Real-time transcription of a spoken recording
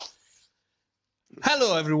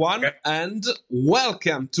Hello, everyone, and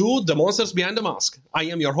welcome to The Monsters Behind the Mask. I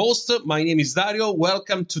am your host. My name is Dario.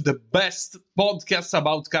 Welcome to the best podcast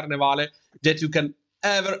about Carnevale that you can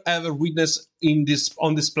ever witness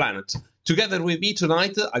on this planet. Together with me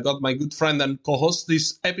tonight, I got my good friend and co-host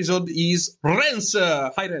this episode is Renz.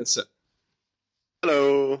 Hi, Renz.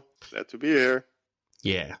 Hello, glad to be here.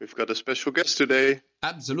 Yeah, We've got a special guest today.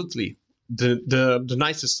 absolutely, the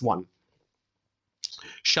nicest one.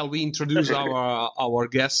 Shall we introduce our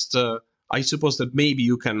guest? I suppose that maybe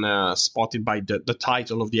you can spot it by the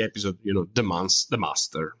title of the episode. You know, the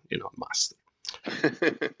master. You know, master.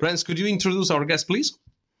 Renz, could you introduce our guest, please?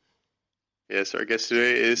 Yes, our guest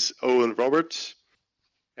today is Owen Roberts,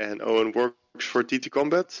 and Owen works for TT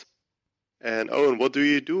Combat. And Owen, what do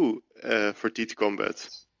you do for TT Combat?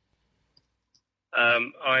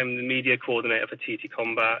 I'm the media coordinator for TT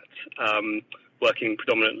Combat, working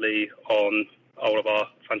predominantly on all of our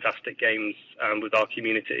fantastic games and with our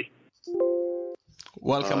community.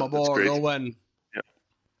 Welcome aboard, Owen.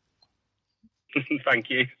 Yeah. Thank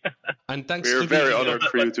you. And thanks. We're very honored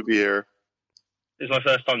for you to be here. It's my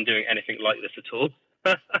first time doing anything like this at all,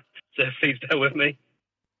 so please bear with me.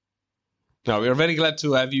 No, we are very glad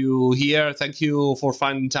to have you here. Thank you for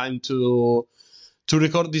finding time to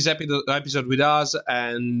record this episode with us,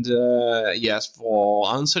 and yes, for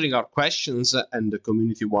answering our questions and the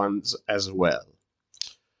community ones as well.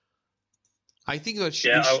 I think that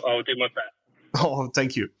I'll do my best. Oh,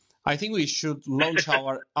 thank you. I think we should launch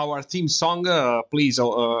our theme song. Please,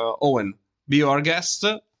 Owen, be our guest,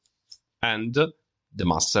 and the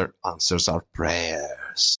master answers our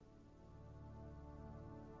prayers.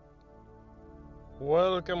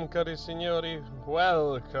 Welcome, cari signori.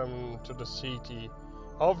 Welcome to the city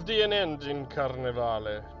of the unending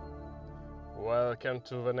Carnevale. Welcome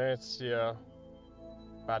to Venezia.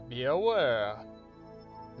 But be aware,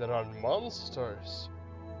 there are monsters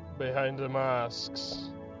behind the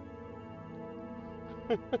masks.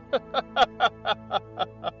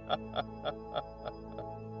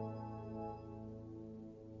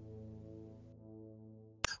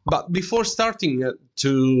 But before starting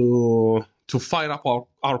to fire up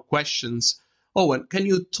our questions, Owen, can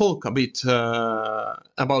you talk a bit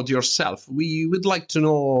about yourself? We would like to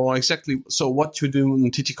know exactly what you do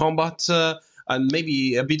in TT Combat and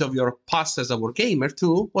maybe a bit of your past as a wargamer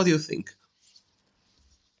too. What do you think?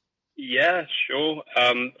 Yeah, sure.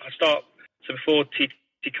 So before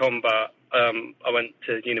TT Combat, I went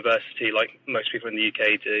to university like most people in the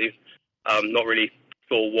UK do. Not really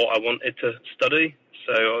sure what I wanted to study,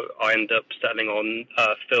 so I ended up settling on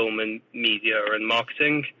film and media and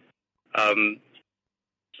marketing.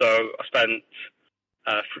 So I spent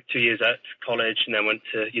 2 years at college and then went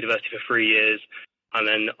to university for 3 years. And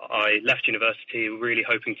then I left university really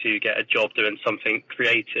hoping to get a job doing something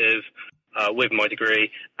creative with my degree,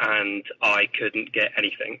 and I couldn't get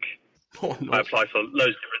anything. Oh, no. I applied for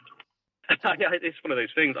loads of different... Yeah, it's one of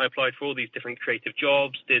those things. I applied for all these different creative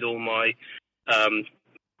jobs, did all my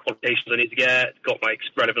qualifications I need to get, got my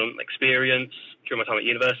relevant experience during my time at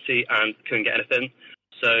university, and couldn't get anything.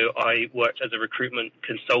 So I worked as a recruitment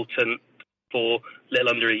consultant for a little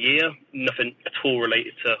under a year, nothing at all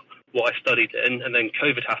related to what I studied in. And then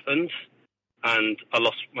COVID happened, and I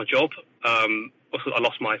lost my job. Also, I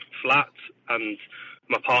lost my flat, and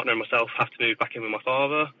my partner and myself have to move back in with my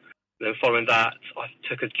father. And then following that, I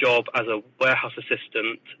took a job as a warehouse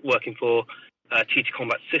assistant working for TT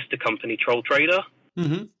Combat's sister company, Troll Trader.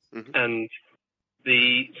 Mm-hmm. Mm-hmm. And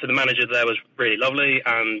the manager there was really lovely,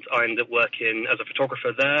 and I ended up working as a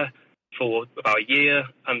photographer there for about a year,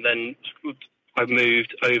 and then I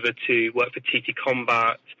moved over to work for TT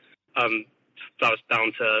Combat. That was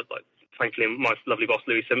down to, thankfully, my lovely boss,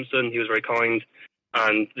 Louis Simpson. He was very kind,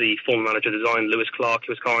 and the former manager of design, Lewis Clark,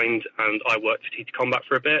 he was kind, and I worked for TT Combat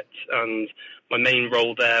for a bit, and my main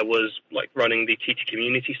role there was running the TT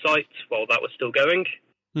community site while that was still going.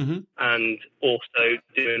 Mm-hmm. And also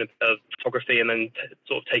doing a bit of photography, and then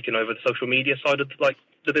sort of taking over the social media side of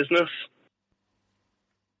the business.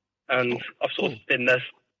 And I've sort of been there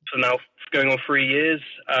for now going on 3 years,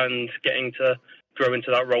 and getting to grow into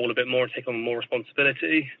that role a bit more and take on more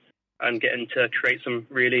responsibility, and getting to create some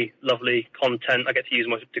really lovely content I get to use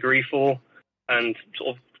my degree for, and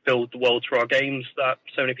sort of build the world through our games that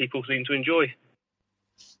so many people seem to enjoy.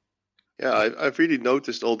 Yeah, I've really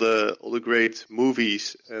noticed all the great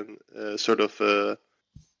movies and stuff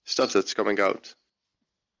that's coming out.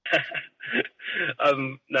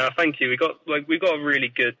 No, thank you. We've got a really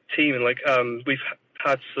good team, and we've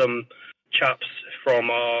had some chaps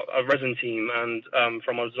from our resin team and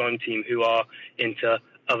from our design team who are into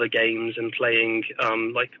other games and playing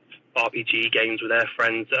RPG games with their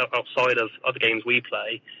friends outside of other games we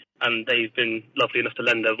play, and they've been lovely enough to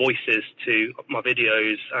lend their voices to my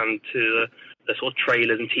videos and to the sort of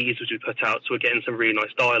trailers and teasers we put out, so we're getting some really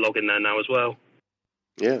nice dialogue in there now as well.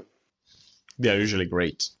 Yeah. They're usually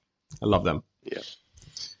great. I love them. Yeah.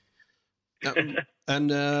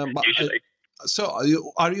 Usually. So,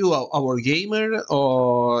 are you our gamer,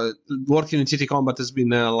 or working in TT Combat has been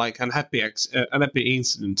like an happy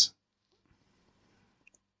incident?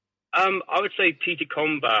 I would say TT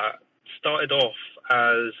Combat started off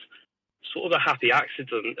as sort of a happy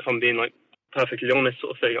accident, if I'm being like perfectly honest,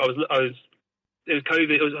 sort of thing. It was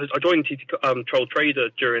COVID. I joined TT Troll Trader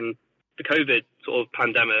during the COVID sort of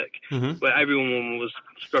pandemic, where everyone was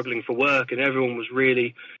struggling for work and everyone was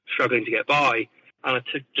really struggling to get by. And I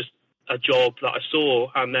took just a job that I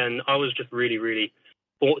saw, and then I was just really, really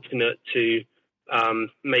fortunate to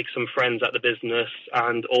make some friends at the business,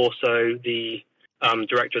 and also the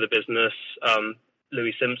director of the business,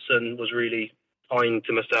 Louis Simpson, was really kind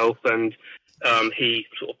to myself, and he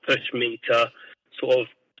sort of pushed me to sort of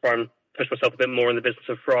try and push myself a bit more in the business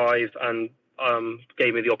and thrive, and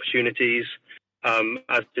gave me the opportunities,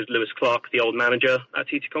 as did Lewis Clark, the old manager at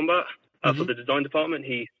TT Combat, for the design department.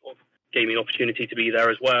 He sort of gave me an opportunity to be there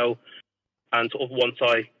as well. And sort of once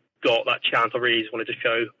I got that chance, I really just wanted to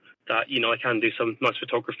show that, you know, I can do some nice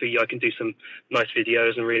photography, I can do some nice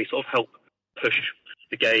videos, and really sort of help push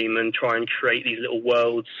the game and try and create these little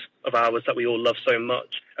worlds of ours that we all love so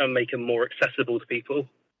much and make them more accessible to people.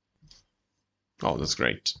 Oh, that's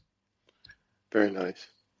great. Very nice.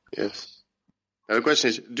 Yes. Now the question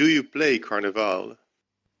is, do you play Carnival?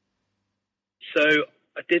 So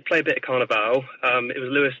I did play a bit of Carnival. It was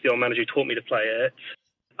Lewis, the old manager, who taught me to play it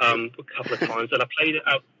a couple of times, and I played it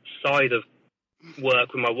outside of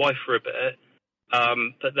work with my wife for a bit.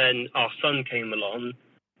 But then our son came along,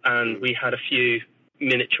 and we had a few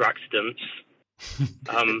miniature accidents.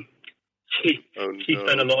 She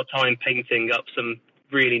spent a lot of time painting up some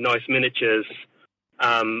really nice miniatures.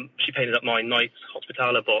 She painted up my Knights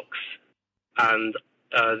Hospitaller box, and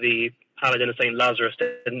the Paladin of St. Lazarus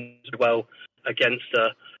didn't do well against a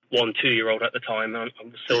 1-2-year-old at the time.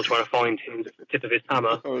 I'm still trying to find him the tip of his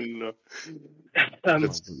hammer. Oh no. So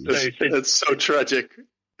That's so tragic.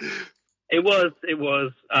 It was.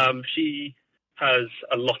 She has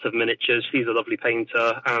a lot of miniatures. She's a lovely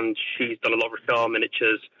painter, and she's done a lot of Ricard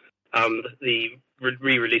miniatures. The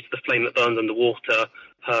re-release of The Flame That Burns Underwater,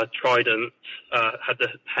 her trident had the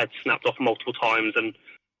head snapped off multiple times, and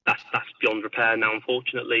that's beyond repair now,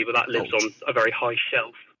 unfortunately. But that lives on a very high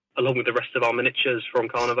shelf, along with the rest of our miniatures from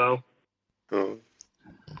Carnival. Oh.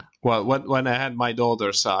 Well, when I had my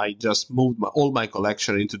daughters, I just moved all my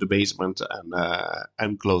collection into the basement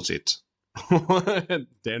and closed it.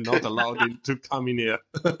 They're not allowed to come in here.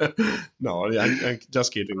 No, I'm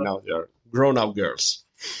just kidding. Now they're grown-up girls.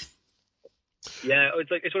 Yeah,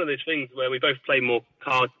 it's one of those things where we both play more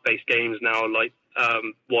card-based games now, like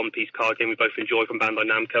One Piece card game we both enjoy from Bandai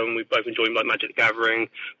Namco, and we both enjoy like Magic the Gathering.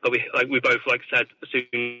 But we both said, as soon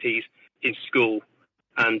as he's in school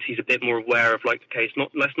and he's a bit more aware of okay,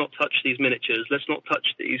 let's not touch these miniatures, let's not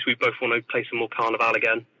touch these. We both want to play some more Carnival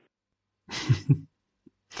again.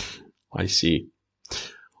 I see.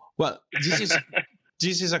 Well, this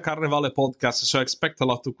is a Carnevale podcast, so I expect a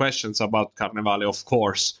lot of questions about Carnevale, of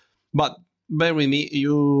course. But bear with me,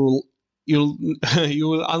 you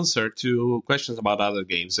will answer to questions about other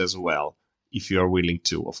games as well, if you are willing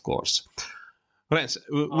to, of course. Renz,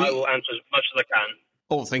 I will answer as much as I can.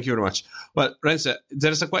 Oh, thank you very much. Well, Renz,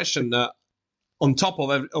 there is a question on top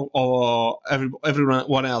of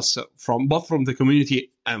everyone else, both from the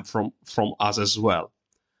community and from us as well.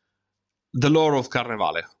 The lore of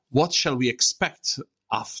Carnevale. What shall we expect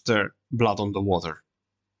after Blood on the Water?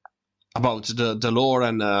 About the lore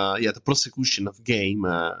and the prosecution of game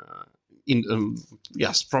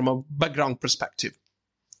from a background perspective.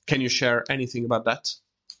 Can you share anything about that?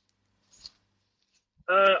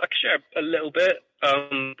 I can share a little bit.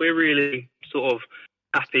 We're really sort of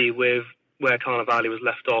happy with where Carnevale was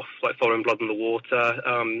left off, following Blood on the Water.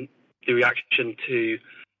 The reaction to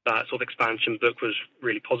that sort of expansion book was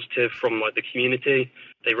really positive from the community.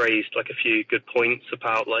 They raised a few good points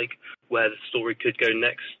about where the story could go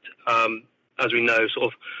next. As we know,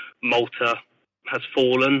 sort of Malta has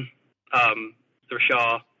fallen. The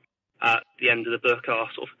Rashar at the end of the book are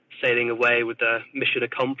sort of sailing away with their mission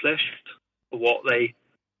accomplished, or what they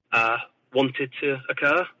wanted to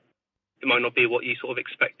occur. It might not be what you sort of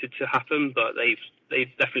expected to happen, but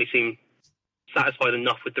they've definitely seemed satisfied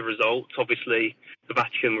enough with the results. Obviously, the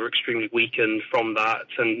Vatican were extremely weakened from that,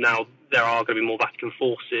 and now there are going to be more Vatican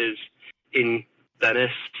forces in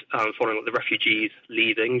Venice, following the refugees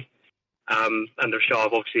leaving. And the Shah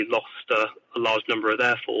have obviously lost a large number of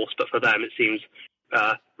their force, but for them it seems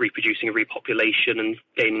reproducing a repopulation and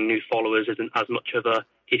gaining new followers isn't as much of a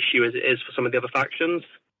issue as it is for some of the other factions.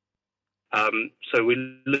 So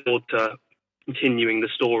we look forward to continuing the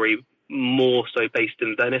story more so based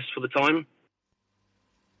in Venice for the time.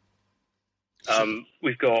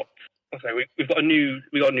 We've got a new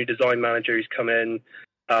design manager who's come in,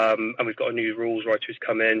 and we've got a new rules writer who's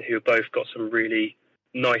come in, who have both got some really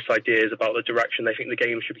nice ideas about the direction they think the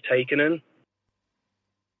game should be taken in.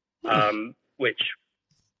 Which,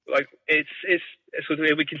 like,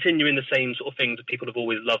 we're continuing the same sort of things that people have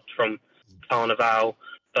always loved from Carnival,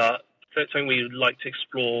 but something we would like to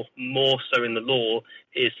explore more so in the lore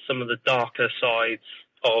is some of the darker sides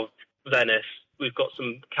of Venice. We've got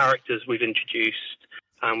some characters we've introduced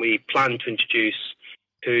and we plan to introduce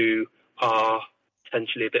who are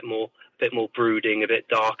potentially a bit more brooding, a bit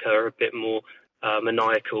darker, a bit more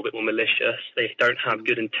maniacal, a bit more malicious. They don't have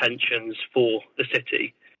good intentions for the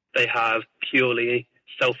city. They have purely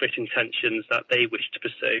selfish intentions that they wish to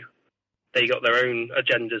pursue. They got their own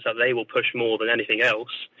agendas that they will push more than anything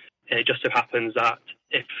else. And it just so happens that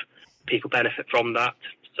if people benefit from that,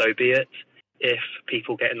 so be it. If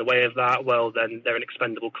people get in the way of that, well, then they're an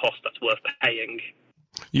expendable cost that's worth paying.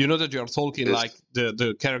 You know that you're talking like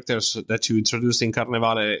the characters that you introduced in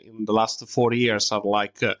Carnevale in the last 4 years are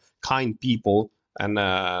like kind people, and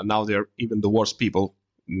now they're even the worst people.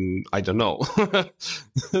 I don't know. I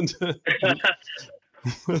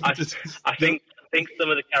think some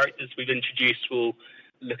of the characters we've introduced will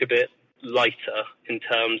look a bit lighter in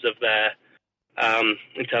terms of their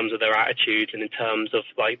attitude and in terms of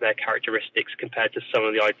like their characteristics compared to some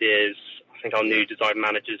of the ideas I think our new design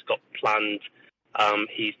manager's got planned.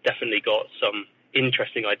 He's definitely got some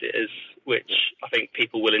interesting ideas which I think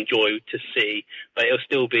people will enjoy to see, but it'll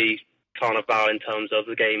still be Carnival in terms of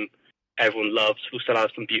the game everyone loves. We'll still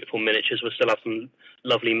have some beautiful miniatures, we'll still have some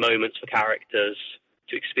lovely moments for characters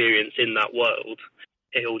to experience in that world.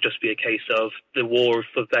 It'll just be a case of the war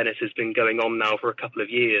for Venice has been going on now for a couple of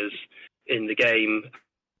years in the game,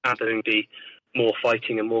 and there will be more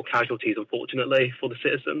fighting and more casualties, unfortunately, for the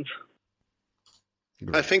citizens.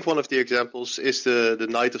 I think one of the examples is the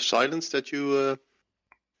Night of Silence that you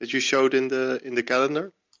showed in the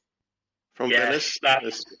calendar from Venice.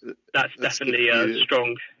 That's definitely a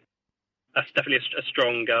strong. That's definitely a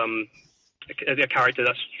strong a character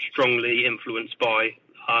that's strongly influenced by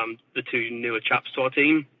the two newer chaps to our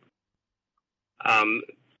team. And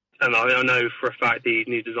I know for a fact the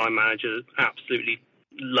new design manager absolutely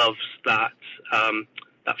loves that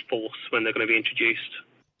force when they're going to be introduced.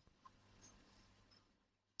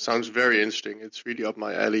 Sounds very interesting. It's really up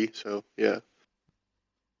my alley. So yeah,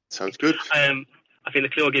 sounds good. I think the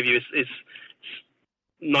clue I'll give you is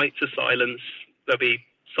Nights of Silence.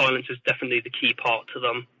 Silence is definitely the key part to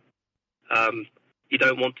them. You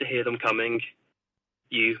don't want to hear them coming.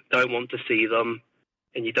 You don't want to see them,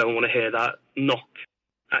 and you don't want to hear that knock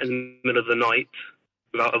in the middle of the night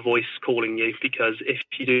without a voice calling you, because if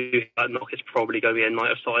you do hear that knock, it's probably going to be a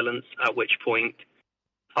Night of Silence, at which point,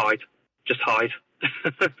 hide. Just hide.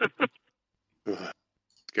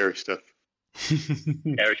 Scary stuff.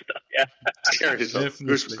 Scary stuff, yeah. Scary stuff.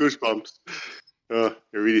 Goosebumps. Oh,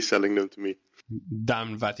 you're really selling them to me.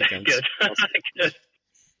 Damn Vaticans. Good.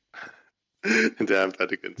 Damn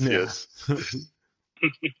Vaticans, yes.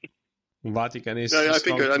 Vatican is... I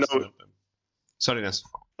think I know. Sorry, Ness.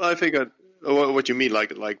 I think I know what you mean,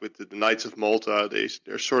 like with the Knights of Malta,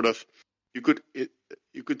 they're sort of... You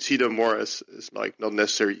could see them more as like not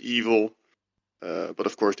necessarily evil, but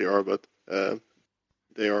of course they are, but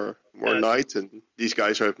they are more knights, and these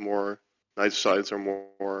guys have more... Knights of Silence are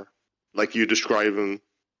more like you describe them,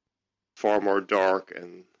 far more dark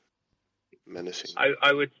and menacing.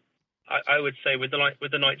 I would say with the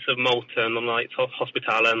Knights of Malta and the Knights of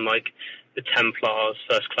Hospitaller and like the Templars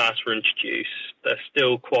First Class were introduced, they're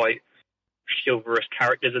still quite chivalrous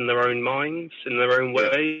characters in their own minds, in their own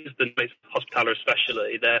ways. The Knights of Hospitaller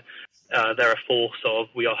especially, they're a force of,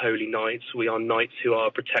 we are holy knights, we are knights who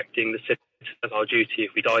are protecting the city as our duty.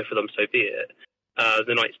 If we die for them, so be it.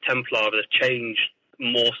 The Knights Templar have changed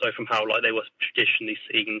more so from how like they were traditionally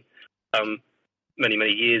seen many,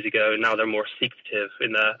 many years ago. Now they're more secretive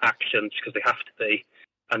in their actions because they have to be.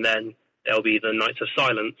 And then there'll be the Knights of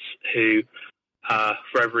Silence who,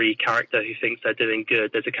 for every character who thinks they're doing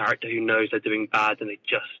good, there's a character who knows they're doing bad and they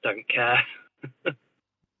just don't care.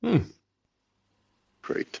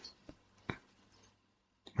 Great.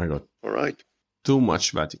 My God. All right. Too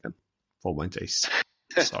much Vatican for my taste.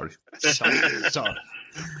 Sorry.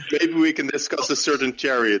 Maybe we can discuss a certain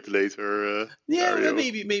chariot later. Yeah, Dario.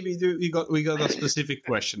 maybe we got a specific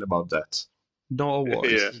question about that. No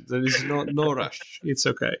worries. Yeah. There is no rush. It's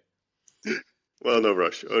okay. Well, no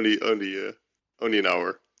rush. Only an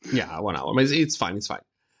hour. Yeah, 1 hour. But it's fine. It's fine.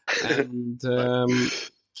 And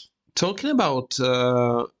talking about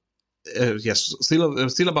yes,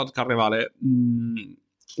 still about Carnevale.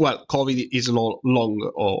 Well, COVID is long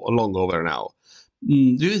over now. Do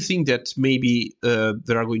you think that maybe there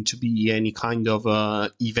are going to be any kind of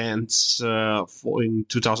events for in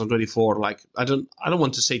 2024? Like I don't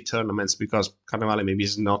want to say tournaments because Carnevale maybe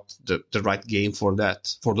is not the right game for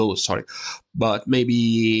that. For those, sorry, but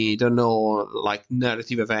maybe don't know, like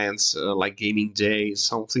narrative events, like gaming days,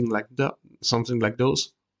 something like that, something like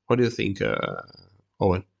those. What do you think,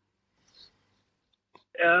 Owen?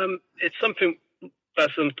 It's something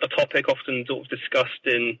that's a topic often sort of discussed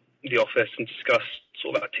in the office and discussed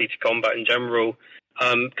sort of about TT Combat in general,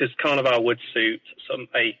 because Carnival would suit some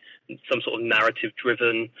sort of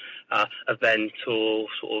narrative-driven event or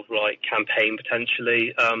sort of like campaign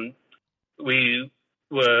potentially. We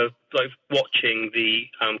were like watching the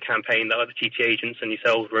campaign that the TT agents and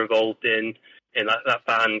yourselves were involved in that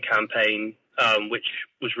ban campaign, which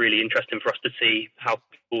was really interesting for us to see how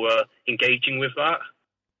people were engaging with that.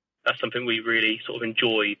 That's something we really sort of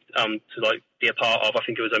enjoyed to like be a part of. I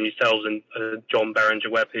think it was yourselves and John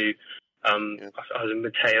Berenger-Webb who, I was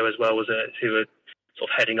Matteo as well, who were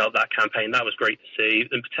sort of heading up that campaign. That was great to see.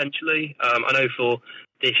 And potentially, I know for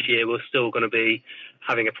this year we're still going to be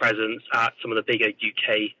having a presence at some of the bigger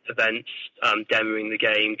UK events, demoing the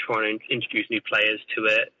game, trying to introduce new players to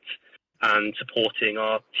it, and supporting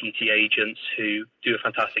our TT agents who do a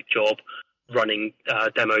fantastic job running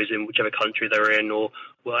demos in whichever country they're in or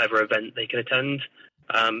whatever event they can attend.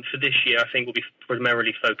 For this year, I think we'll be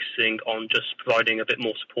primarily focusing on just providing a bit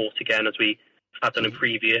more support again, as we have done in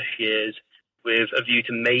previous years, with a view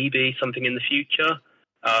to maybe something in the future.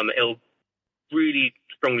 It'll really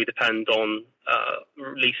strongly depend on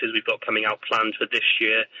releases we've got coming out planned for this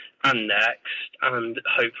year and next, and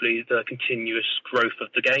hopefully the continuous growth of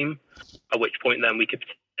the game, at which point then we could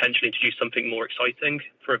potentially introduce something more exciting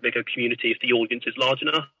for a bigger community if the audience is large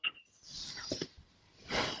enough.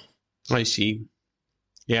 I see.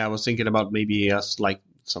 Yeah, I was thinking about maybe as like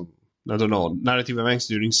some, I don't know, narrative events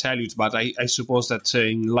during Salute, but I suppose that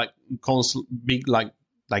in like console big like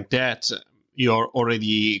that, you're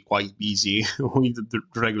already quite busy with the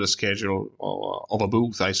regular schedule of a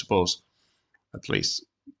booth, I suppose. At least,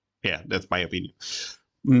 yeah, that's my opinion.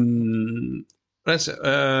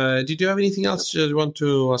 Did you have anything else you want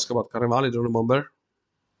to ask about Carnevale? I don't remember.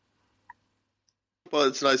 Well,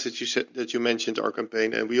 it's nice that you said that you mentioned our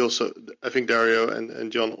campaign, and we also, I think Dario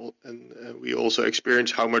and John, and we also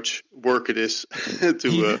experience how much work it is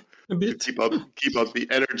to keep up the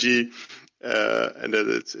energy, and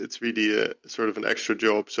that it's really a sort of an extra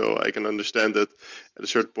job. So I can understand that at a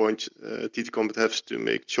certain point, TT Combat has to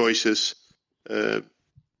make choices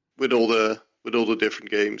with all the different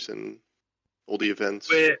games and all the events.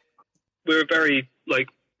 We're very like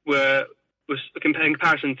we're in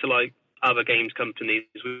comparison to like other games companies,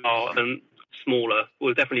 we are smaller.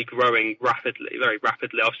 We're definitely growing rapidly, very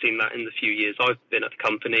rapidly. I've seen that in the few years I've been at the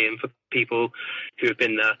company, and for people who have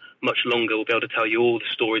been there much longer will be able to tell you all the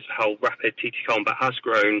stories of how rapid TT Combat has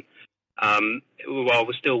grown. While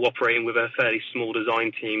we're still operating with a fairly small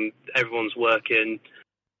design team, everyone's working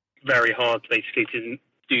very hard basically to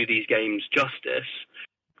do these games justice.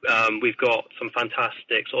 We've got some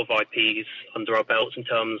fantastic sort of IPs under our belts in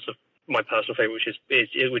terms of my personal favourite,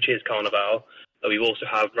 which is Carnival. We also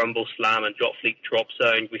have Rumble Slam and Drop Fleet Drop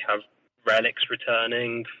Zone. We have Relics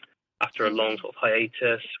returning after a long sort of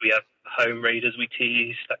hiatus. We have Home Raiders we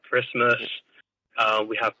teased at Christmas.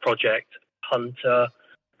 We have Project Hunter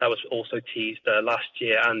that was also teased last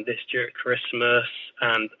year and this year at Christmas.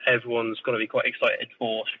 And everyone's going to be quite excited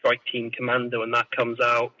for Strike Team Commando when that comes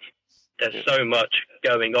out. There's so much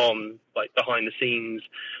going on, like behind the scenes,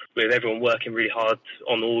 with everyone working really hard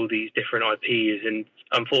on all these different IPs. And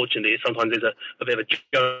unfortunately, it sometimes is a bit of a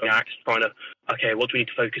juggling act, trying to, okay, what do we need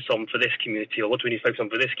to focus on for this community, or what do we need to focus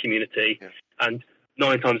on for this community? Yeah. And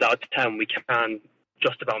 9 times out of 10, we can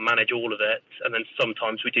just about manage all of it. And then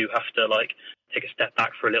sometimes we do have to like take a step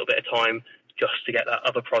back for a little bit of time just to get that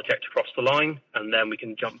other project across the line, and then we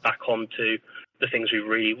can jump back onto the things we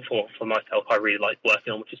really, for myself, I really like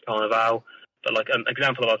working on, which is Carnival. But like an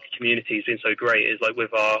example of our community has been so great is like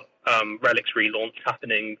with our Relics relaunch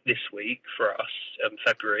happening this week for us in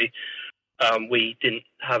February, we didn't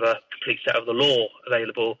have a complete set of the lore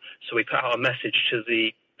available, so we put out a message to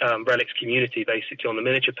the Relics community basically on the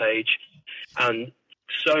miniature page, and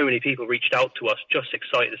so many people reached out to us, just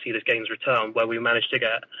excited to see this game's return, where we managed to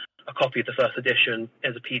get a copy of the first edition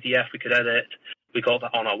as a PDF we could edit. We got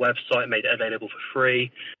that on our website, made it available for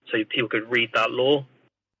free, so people could read that lore.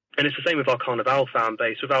 And it's the same with our Carnival fan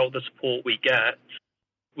base. Without the support we get,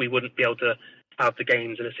 we wouldn't be able to have the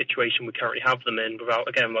games in a situation we currently have them in, without,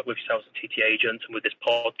 again, like with yourselves at TT Agents and with this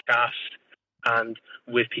podcast, and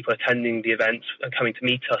with people attending the events and coming to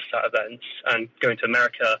meet us at events, and going to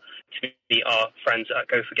America to meet our friends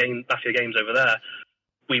at Lafayette Games over there.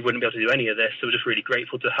 We wouldn't be able to do any of this, so we're just really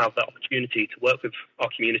grateful to have that opportunity to work with our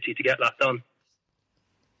community to get that done.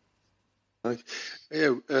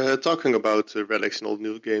 Talking about Relics and all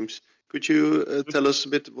new games, could you tell us a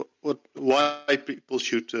bit why people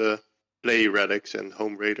should play Relics and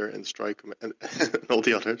Home Raider and Strike and all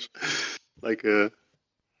the others? Like,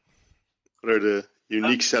 what are the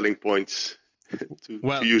unique selling points, to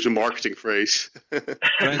use a marketing phrase?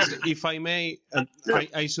 If I may,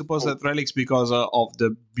 I suppose that Relics, because of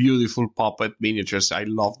the beautiful puppet miniatures, I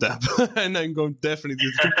love them, and I'm going definitely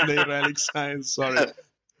to play Relics. I'm sorry.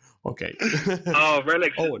 Okay.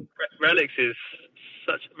 Relics has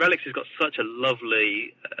got such a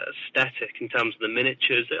lovely aesthetic in terms of the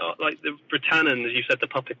miniatures. They are, like the Britannian, as you said, the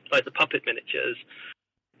puppet miniatures.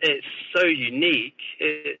 It's so unique.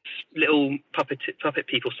 It's little puppet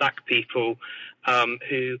people, sack people,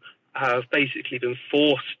 who have basically been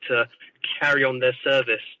forced to carry on their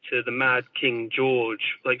service to the mad King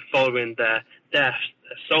George, like following their death.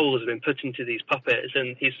 Their souls have been put into these puppets,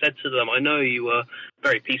 and he said to them, "I know you were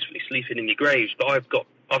very peacefully sleeping in your graves, but I've got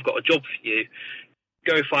a job for you.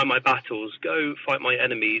 Go fight my battles, go fight my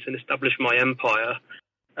enemies, and establish my empire."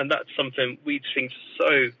 And that's something we think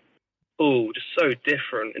just so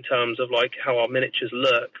different in terms of like how our miniatures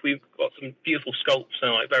look. We've got some beautiful sculpts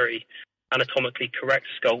and like very anatomically correct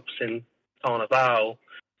sculpts in Carnival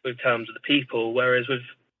in terms of the people, whereas with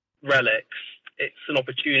Relics, it's an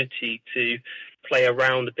opportunity to play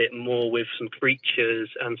around a bit more with some creatures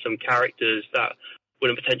and some characters that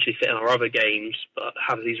wouldn't potentially fit in our other games, but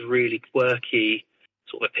have these really quirky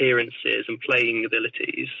sort of appearances and playing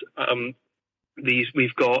abilities.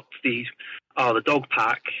 We've got the dog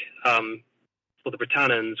pack for the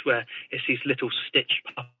Britannians, where it's these little stitched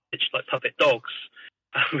like puppet dogs.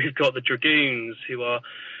 We've got the Dragoons, who are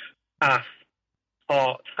half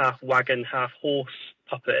cart, half wagon, half horse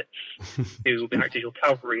puppets, who will be acting as your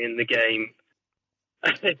cavalry in the game.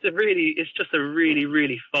 It's just a really,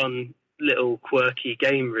 really fun little quirky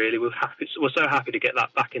game. Really, we're so happy to get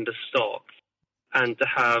that back into stock, and to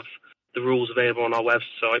have the rules available on our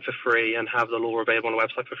website for free, and have the lore available on our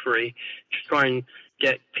website for free, to try and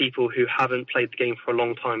get people who haven't played the game for a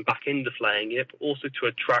long time back into playing it, but also to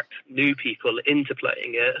attract new people into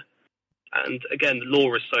playing it. And again, the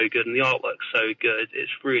lore is so good and the artwork's so good.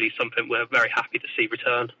 It's really something we're very happy to see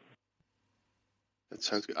return. That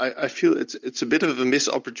sounds good. I feel it's a bit of a missed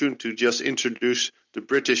opportunity to just introduce the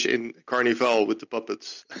British in Carnival with the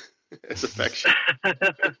puppets as a faction.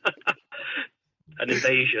 An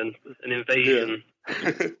invasion.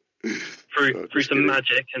 Yeah. through some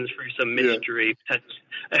magic and through some mystery. Yeah.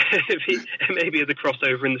 Maybe as a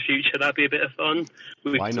crossover in the future, that'd be a bit of fun.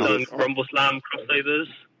 We've done Rumble Slam crossovers.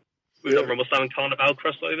 We've done Rumble Slam and Carnival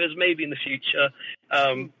crossovers. Maybe in the future.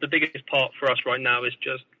 The biggest part for us right now is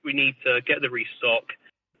just we need to get the restock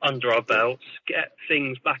under our belts, get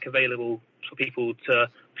things back available for people to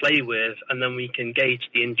play with, and then we can gauge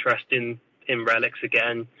the interest in Relics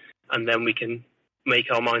again, and then we can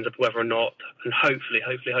make our minds up whether or not, and hopefully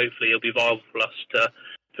it'll be viable for us to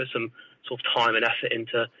put some sort of time and effort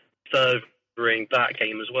into furthering that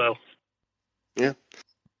game as well. Yeah.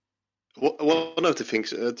 One of the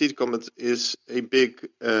things, TT Combat is a big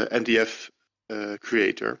NDF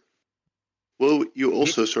creator. Will you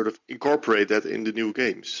also sort of incorporate that in the new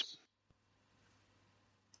games?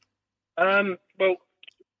 Well,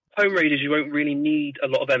 Home Raiders, you won't really need a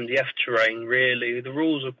lot of MDF terrain, really. The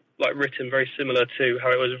rules are written very similar to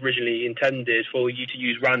how it was originally intended, for you to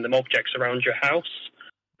use random objects around your house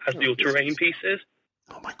as your terrain pieces.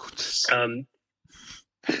 Oh my goodness.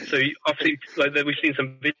 So obviously, we've seen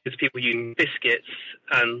some videos of people using biscuits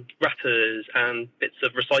and wrappers and bits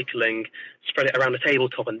of recycling, spread it around the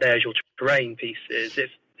tabletop, and there's your terrain pieces.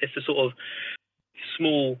 It's a sort of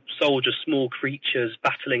small soldiers, small creatures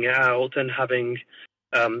battling it out and having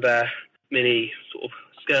their mini sort of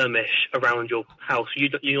skirmish around your house.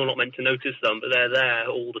 You're not meant to notice them, but they're there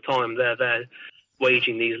all the time. They're there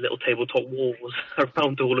waging these little tabletop wars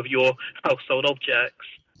around all of your household objects.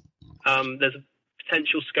 There's a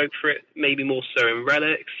potential scope for it, maybe more so in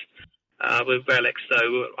Relics. With Relics,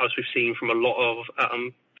 though, as we've seen from a lot of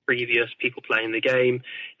previous people playing the game,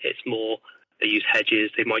 it's more They use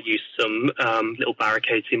hedges. They might use some little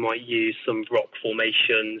barricades. They might use some rock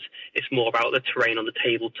formations. It's more about the terrain on the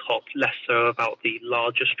tabletop, less so about the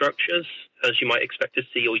larger structures, as you might expect to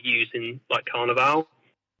see or use in like Carnival.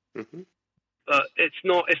 Mm-hmm. But it's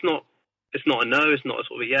not a no. It's not a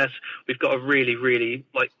sort of a yes. We've got a really, really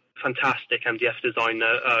like fantastic MDF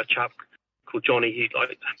designer chap called Johnny who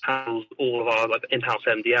like handles all of our like in-house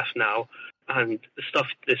MDF now, and the stuff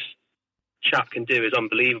this chap can do is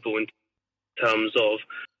unbelievable in terms of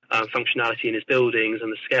functionality in his buildings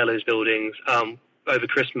and the scale of his buildings. Over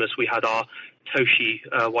Christmas, we had our Toshi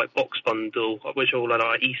white box bundle, which all had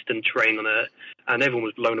our eastern terrain on it, and everyone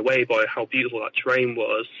was blown away by how beautiful that terrain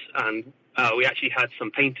was. And we actually had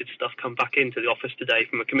some painted stuff come back into the office today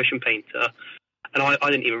from a commission painter, and I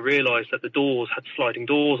didn't even realise that the doors had sliding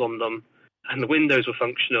doors on them, and the windows were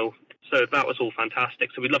functional. So that was all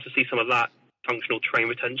fantastic. So we'd love to see some of that functional terrain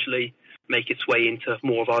potentially make its way into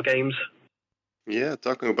more of our games. Yeah,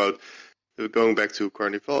 talking about going back to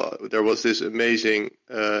Carnival, there was this amazing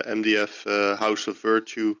MDF House of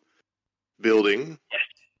Virtue building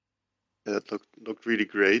that looked really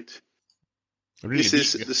great. Really Is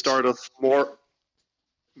this big. the start of more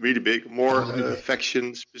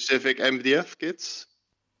faction-specific MDF kits?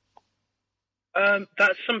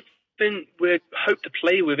 That's something we hope to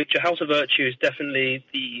play with. House of Virtue is definitely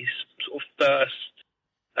the sort of first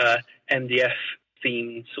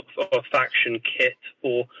MDF-themed sort of faction kit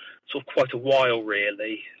for sort of quite a while,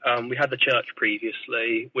 really. We had the Church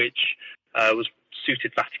previously, which was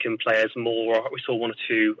suited Vatican players more. We saw one or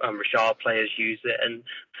two Richard players use it and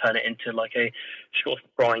turn it into like a sort of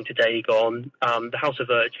Brian to Dagon. The House of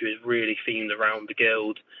Virtue is really themed around the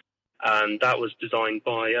guild, and that was designed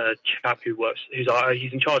by a chap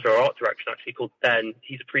he's in charge of our art direction actually, called Ben.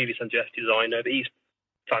 He's a previous MDF designer, but he's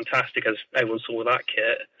fantastic, as everyone saw with that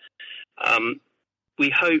kit. We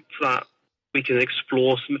hope that we can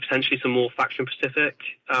explore potentially some more faction-specific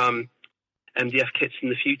MDF kits in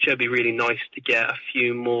the future. It'd be really nice to get a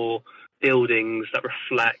few more buildings that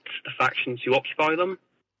reflect the factions who occupy them.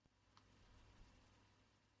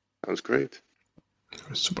 Sounds great.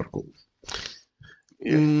 Super cool.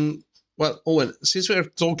 Yeah. Well, Owen, since we're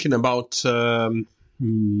talking about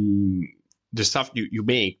the stuff you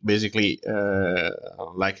make, basically,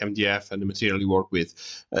 like MDF and the material you work with,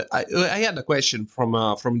 I had a question from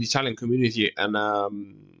the Italian community, and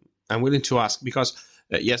I'm willing to ask because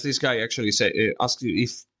yes, this guy actually asked you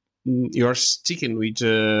if you are sticking with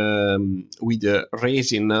resin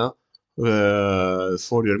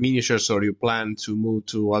for your miniatures, or you plan to move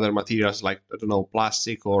to other materials like, I don't know,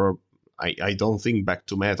 plastic, or I don't think back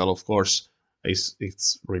to metal, of course.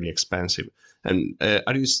 It's really expensive. And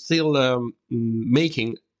are you still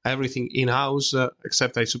making everything in-house,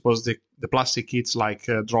 except, I suppose, the plastic kits like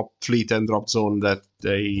Drop Fleet and Drop Zone that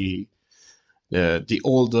the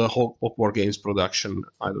old Hawkmoor Games production,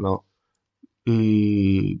 I don't know.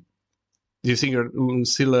 Do you think you're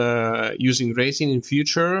still using resin in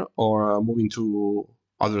future, or moving to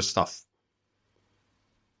other stuff?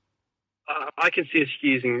 I can see us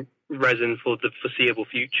using resin for the foreseeable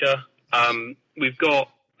future. We've got,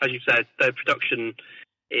 as you said, the production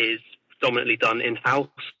is predominantly done in-house.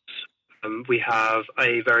 We have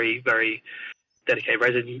a very, very dedicated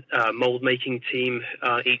resin mold-making team.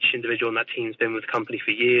 Each individual in that team has been with the company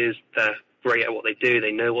for years. They're great at what they do.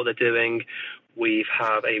 They know what they're doing. We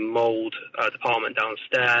have a mold department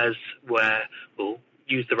downstairs where we'll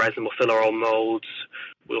use the resin, we'll fill our own molds.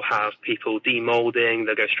 We'll have people demolding.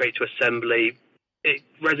 They'll go straight to assembly.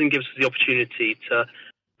 Resin gives us the opportunity to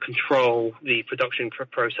control the production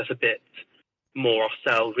process a bit more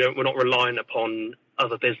ourselves. We're not relying upon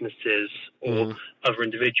other businesses or other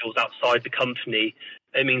individuals outside the company.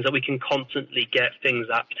 It means that we can constantly get things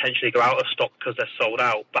that potentially go out of stock because they're sold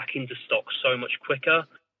out back into stock so much quicker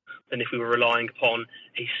than if we were relying upon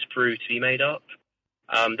a sprue to be made up.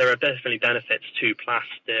 There are definitely benefits to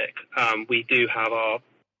plastic. We do have our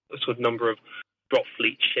sort of number of Drop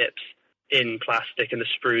Fleet ships in plastic, and the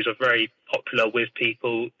sprues are very popular with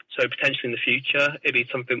people. So potentially in the future, it'd be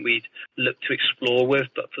something we'd look to explore with.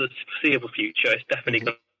 But for the foreseeable future, it's definitely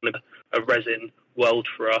going to be a resin world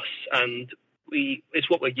for us, and it's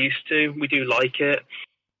what we're used to. We do like it.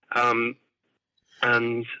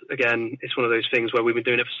 And again, it's one of those things where we've been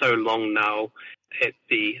doing it for so long now. It'd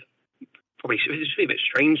be a bit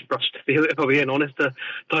strange for us to be, if I'm being honest, to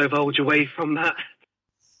divulge away from that.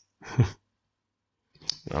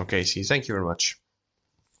 Okay, see, thank you very much.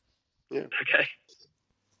 Yeah. Okay.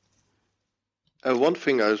 One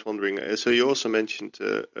thing I was wondering, so you also mentioned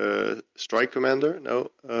Strike Commander,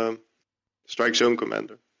 Strike Zone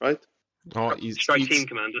Commander, right? Oh, Strike Team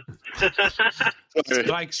Commander.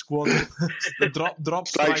 Strike Squad. drop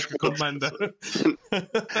Strike Commander.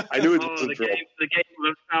 I knew it Oh, wasn't the game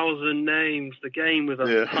with 1,000 names. The game with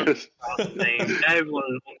 100,000 names.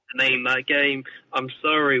 Everyone wants to name that game. I'm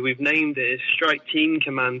sorry, we've named it Strike Team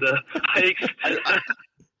Commander.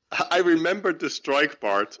 I remembered the strike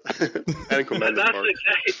part and commander That's part.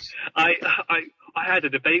 okay. I had a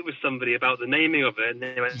debate with somebody about the naming of it, and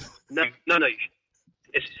they went, no.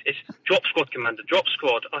 It's Drop Squad Commander, Drop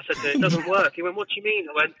Squad. I said, it doesn't work. He went, what do you mean?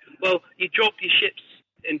 I went, well, you drop your ships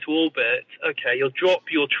into orbit. Okay, you'll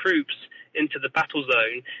drop your troops into the battle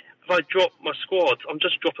zone. If I drop my squad, I'm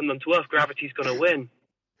just dropping them to Earth. Gravity's going to win.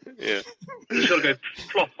 Yeah. You just got to go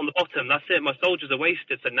flop on the bottom. That's it. My soldiers are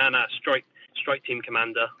wasted. So, nah, Strike Team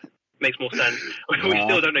Commander. Makes more sense. We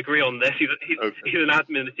still don't agree on this. He's an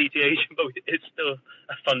admin of the TTH, but it's still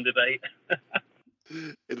a fun debate.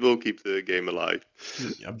 It will keep the game alive.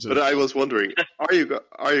 Absolutely. But I was wondering, are you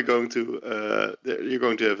going to you're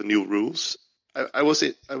going to have new rules? I was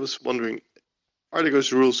wondering, are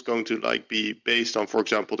those rules going to be based on, for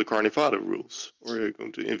example, the Carnivale rules, or are you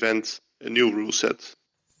going to invent a new rule set?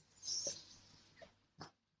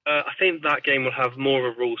 I think that game will have more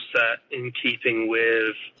of a rule set in keeping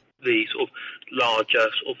with the sort of larger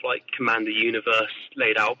Commander universe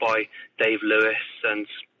laid out by Dave Lewis and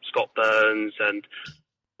Scott Burns and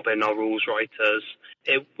our rules writers.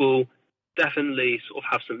 It will definitely sort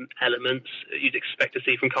of have some elements you'd expect to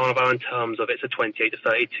see from Carnivale in terms of it's a 28 to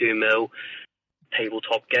 32 mil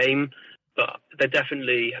tabletop game, but there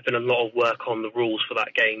definitely have been a lot of work on the rules for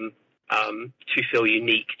that game to feel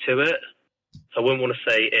unique to it. So I wouldn't want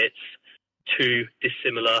to say it's too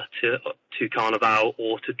dissimilar to Carnivale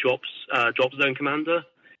or to Drop Zone Commander.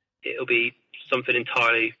 It'll be something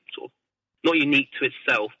entirely sort of not unique to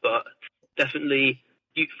itself, but definitely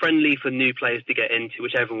friendly for new players to get into,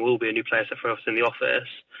 which everyone will be a new player except for us in the office.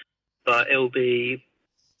 But it'll be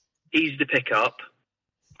easy to pick up.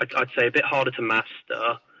 I'd say a bit harder to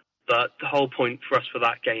master, but the whole point for us for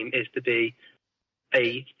that game is to be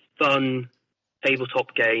a fun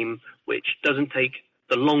tabletop game which doesn't take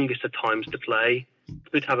the longest of times to play.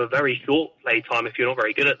 It could have a very short play time if you're not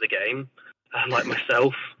very good at the game, like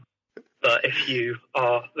myself. But if you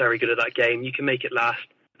are very good at that game, you can make it last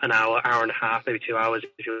an hour, hour and a half, maybe 2 hours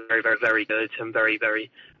if you're very, very, very good and very,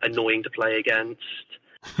 very annoying to play against.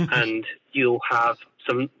 And you'll have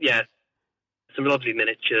some lovely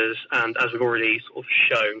miniatures, and as we've already sort of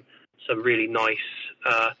shown, some really nice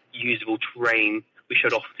usable terrain. We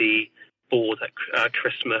showed off the board at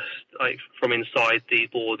Christmas, from inside the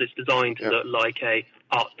board. It's designed to look like a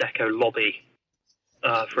Art Deco lobby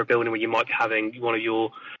for a building where you might be having one of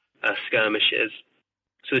your skirmishes.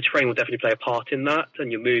 So the terrain will definitely play a part in that,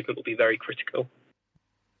 and your movement will be very critical.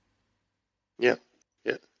 Yeah,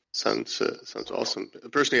 sounds awesome.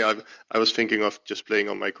 Personally, I was thinking of just playing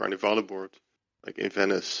on my Carnivale board, like in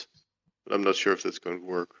Venice, but I'm not sure if that's going to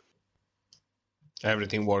work.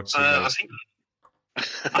 Everything works. I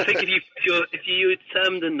think if you're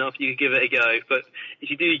determined enough, you could give it a go. But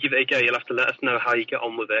if you do give it a go, you'll have to let us know how you get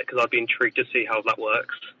on with it, because I'd be intrigued to see how that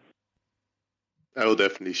works. I will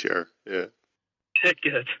definitely share. Yeah.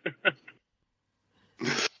 Good.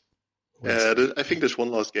 I think there's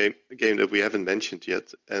one last game that we haven't mentioned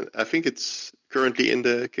yet, and I think it's currently in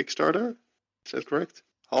the Kickstarter. Is that correct?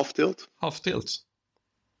 Half Tilt. Half Tilt.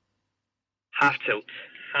 Half Tilt,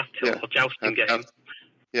 a jousting game.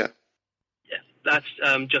 Yeah. That's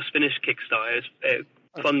just finished Kickstarter. It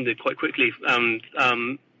funded quite quickly.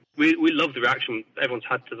 We love the reaction everyone's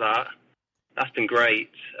had to that. That's been great.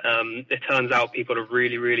 It turns out people are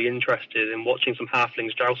really, really interested in watching some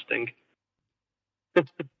halflings jousting.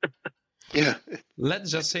 Yeah.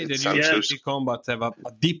 Let's just say that you in Combat have a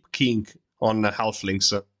deep kink on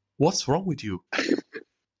halflings. What's wrong with you?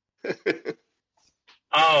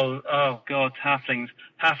 Oh God, halflings.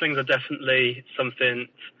 Halflings are definitely something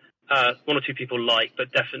one or two people like,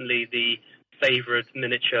 but definitely the favourite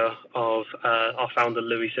miniature of our founder,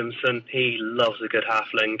 Louis Simpson. He loves a good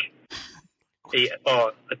halfling. He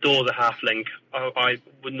adores a halfling. I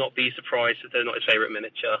would not be surprised if they're not his favourite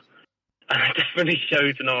miniature. It definitely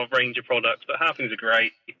shows in our range of products, but halflings are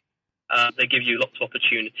great. They give you lots of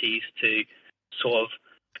opportunities to sort of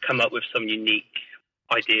come up with some unique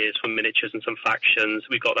ideas for miniatures and some factions.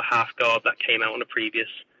 We've got the Half Guard that came out on a previous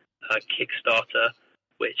Kickstarter,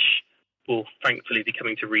 which will thankfully be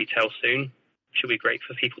coming to retail soon. Should be great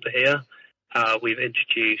for people to hear. We've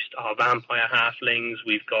introduced our vampire halflings.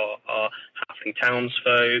 We've got our halfling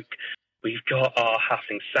townsfolk. We've got our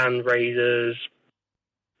halfling sand raiders.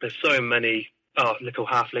 There's so many little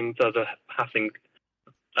halflings. There's a halfling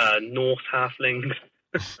Norse halfling.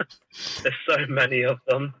 There's so many of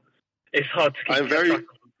them. It's hard to keep track of them,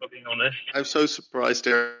 to be honest. I'm so surprised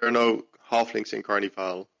there are no halflings in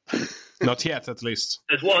Carnival. Not yet, at least.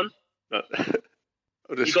 There's one. Oh,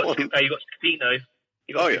 there's You got one. Scapino.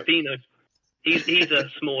 Scapino. He's a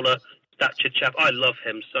smaller statured chap. I love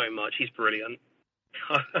him so much. He's brilliant.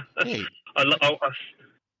 Hey. I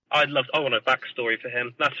want a backstory for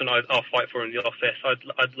him. That's when I'll fight for him in the office.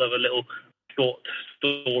 I'd love a little short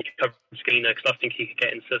story covering Scapino because I think he could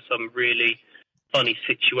get into some really funny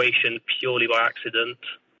situation purely by accident.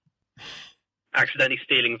 Accidentally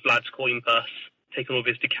stealing Vlad's coin purse, taking all of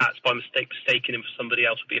his ducats by mistake, mistaking him for somebody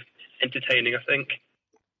else would be entertaining, I think.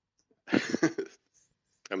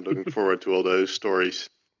 I'm looking forward to all those stories.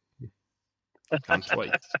 Can't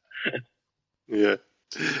wait. Yeah.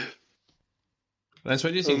 That's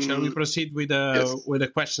what you think. Shall we proceed with the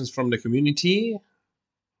questions from the community?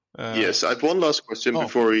 Yes, I have one last question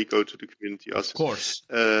before we go to the community. Of course.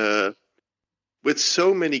 With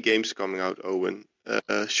so many games coming out, Owen,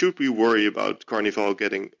 should we worry about Carnival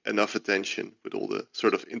getting enough attention with all the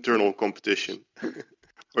sort of internal competition?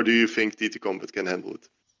 Or do you think TT Combat can handle it?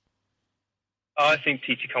 I think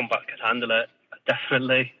TT Combat can handle it,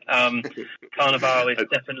 definitely. Carnival is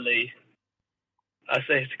definitely...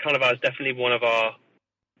 Carnival is definitely one of our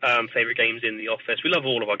favourite games in the office. We love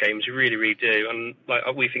all of our games, we really, really do. And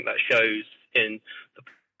we think that shows in the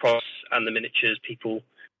pros and the miniatures people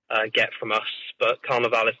get from us. But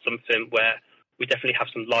Carnival is something where we definitely have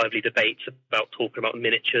some lively debates about talking about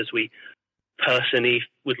miniatures we personally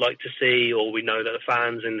would like to see, or we know that the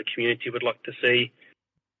fans in the community would like to see.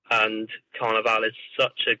 And Carnival is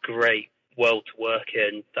such a great world to work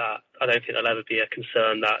in that I don't think there'll ever be a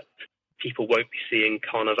concern that people won't be seeing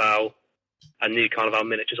Carnival and new Carnival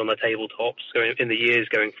miniatures on their tabletops in the years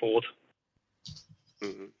going forward.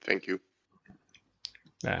 Mm-hmm. Thank you.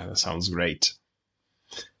 Yeah, that sounds great.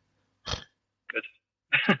 Good.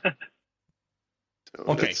 So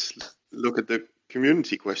Okay. let's look at the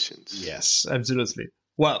community questions. Yes, absolutely.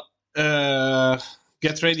 Well,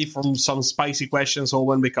 get ready for some spicy questions,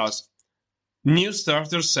 Owen, because new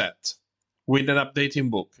starter set with an updating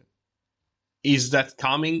book. Is that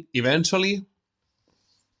coming eventually?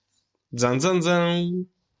 Zan, zan, zan.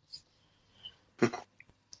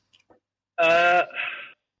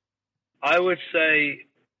 I would say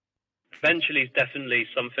eventually is definitely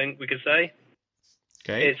something we could say.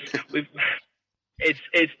 Okay.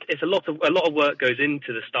 It's a lot of work goes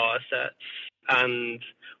into the starter sets, and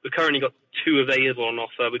we've currently got 2 available on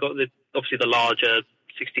offer. We've got obviously the larger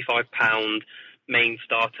 £65 main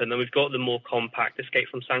starter, and then we've got the more compact Escape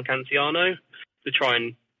from San Canziano to try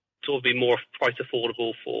and sort of be more price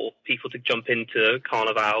affordable for people to jump into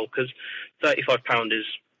Carnival, because £35 is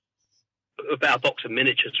about a box of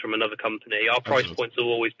miniatures from another company. Our price points have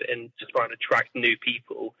always been to try and attract new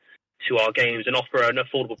people to our games and offer an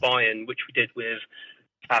affordable buy-in, which we did with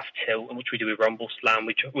Half Tilt and which we do with Rumble Slam.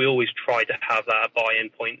 We always try to have that buy-in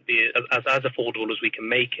point be as affordable as we can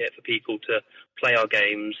make it for people to play our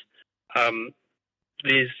games.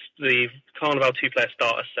 The Carnival 2-player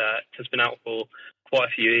starter set has been out for quite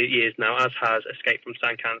a few years now, as has Escape from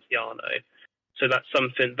San Canziano. So that's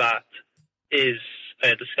something that is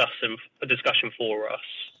a discussion for us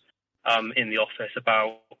in the office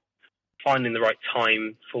about finding the right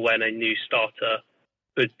time for when a new starter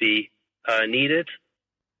could be needed.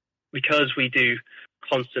 Because we do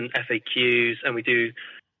constant FAQs and we do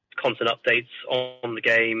constant updates on the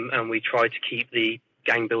game, and we try to keep the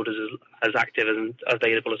gang builders as active and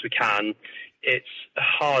available as we can, it's a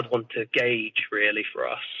hard one to gauge really for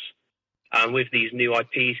us. And with these new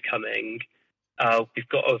IPs coming, we've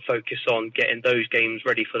got to focus on getting those games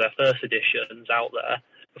ready for their first editions out there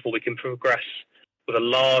before we can progress with a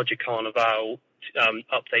larger Carnival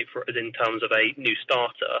update for us in terms of a new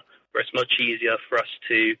starter, where it's much easier for us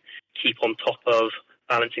to keep on top of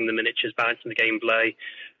balancing the miniatures, balancing the gameplay,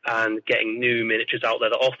 and getting new miniatures out there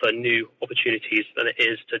that offer new opportunities than it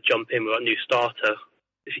is to jump in with a new starter,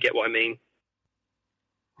 if you get what I mean.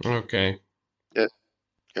 Okay. Yeah.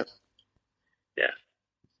 No,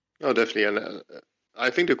 Yeah. definitely, and I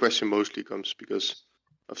think the question mostly comes because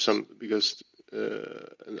and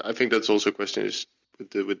I think that's also a question is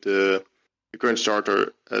with the current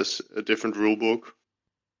starter has a different rule book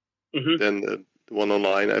than the one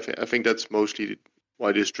online. I think that's mostly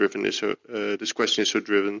why this question is so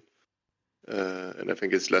driven, and I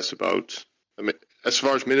think it's less about. I mean, as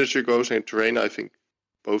far as miniature goes and terrain, I think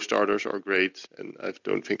both starters are great, and I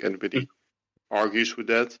don't think anybody argues with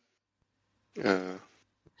that.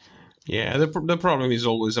 Yeah, the problem is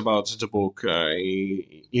always about the book. I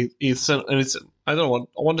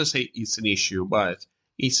want to say it's an issue, but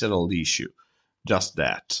it's an old issue. just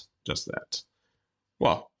that.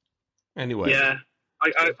 Well, anyway. Yeah,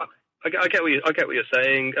 I get what you're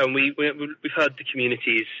saying, and we've heard the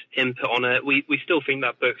community's input on it. We still think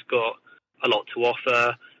that book's got a lot to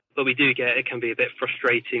offer, but we do get it can be a bit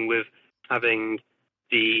frustrating with having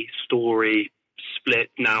the story split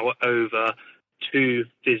now over 2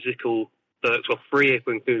 physical books, or 3 if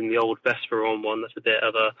we're including the old Vesperon one. That's a bit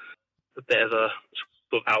of a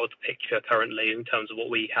sort of out of the picture currently in terms of what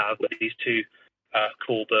we have with these 2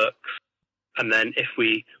 core books. And then if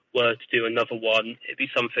we were to do another one, it'd be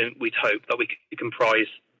something we'd hope that we could comprise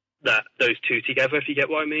those 2 together, if you get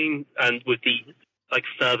what I mean, and with the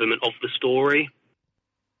furtherment of the story.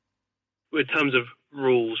 In terms of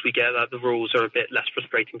rules, we get that the rules are a bit less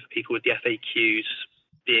frustrating for people with the FAQs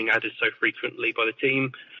being added so frequently by the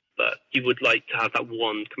team, but you would like to have that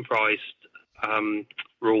one comprised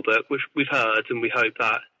rule book, which we've heard, and we hope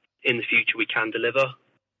that in the future we can deliver.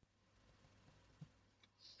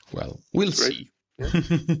 Well, we'll see.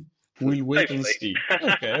 We'll wait and see.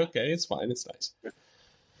 Okay, it's fine, it's nice.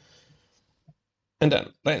 And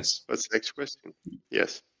then, Lance. What's the next question?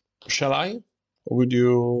 Yes. Shall I? Or would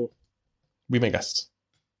you be my guest?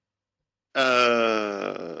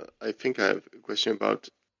 I think I have a question about,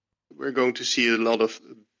 we're going to see a lot of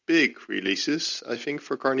big releases, I think,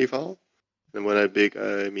 for Carnival. And when I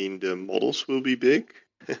mean the models will be big.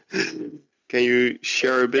 Can you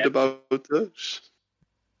share a bit about those?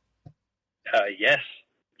 Yes,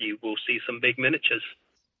 you will see some big miniatures.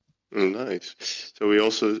 Oh, nice. So we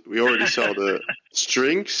already saw the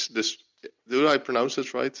Strix. Do I pronounce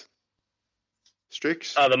it right?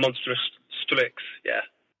 Strix? The monstrous Strix, yeah.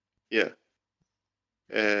 Yeah.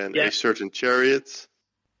 And a certain chariot.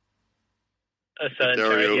 A certain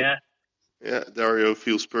chariot, yeah. Yeah, Dario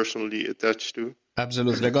feels personally attached to.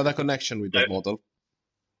 Absolutely. I got a connection with that model.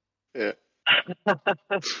 Yeah.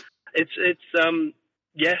 It's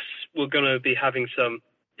yes, we're going to be having some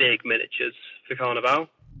big miniatures for Carnival.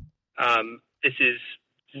 This is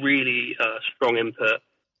really strong input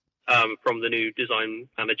from the new design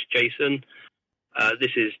manager, Jason.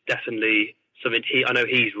 This is definitely something I know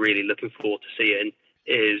he's really looking forward to seeing,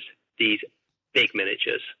 is these big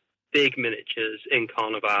miniatures in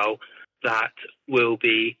Carnival that will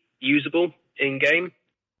be usable in-game.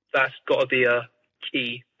 That's got to be a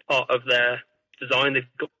key part of their design. They've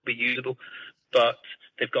got to be usable, but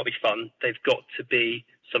they've got to be fun. They've got to be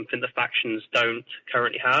something the factions don't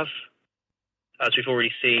currently have. As we've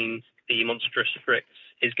already seen, the Monstrous Strix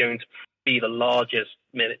is going to be the largest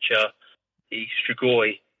miniature the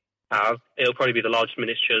Strigoi have. It'll probably be the largest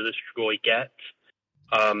miniature the Strigoi get.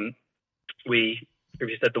 We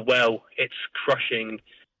said the well it's crushing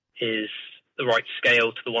is the right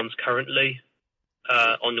scale to the ones currently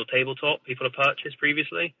on your tabletop people have purchased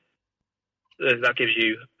previously. That gives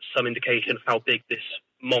you some indication of how big this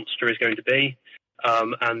monster is going to be.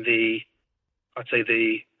 And I'd say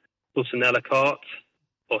the Pulcinella cart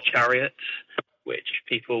or chariot, which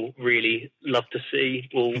people really love to see,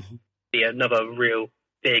 will be another real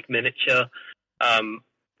big miniature,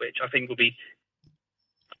 which I think will be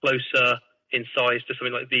closer in size to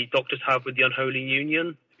something like the Doctors have with the Unholy Union.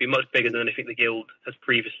 It'll be much bigger than anything the Guild has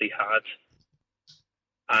previously had.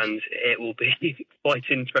 And it will be quite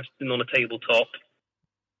interesting on a tabletop.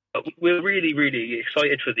 But we're really, really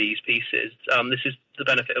excited for these pieces. This is the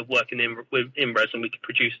benefit of working with InRes, and we can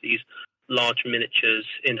produce these large miniatures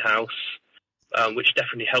in-house, which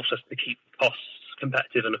definitely helps us to keep costs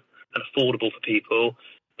competitive and affordable for people.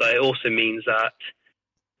 But it also means that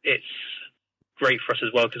it's great for us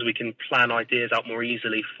as well, because we can plan ideas out more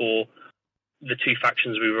easily for the 2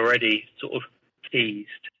 factions we've already sort of teased.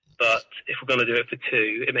 But if we're going to do it for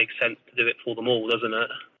 2, it makes sense to do it for them all, doesn't it?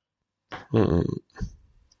 Mm.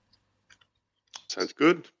 Sounds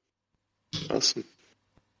good. Awesome.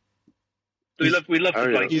 We love to know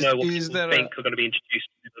what people think are going to be introduced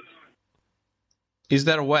to them. Is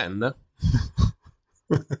there when?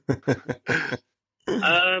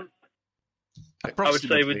 I would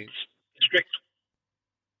say with Strix.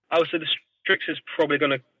 I would say the Strix is probably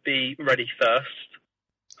going to be ready first.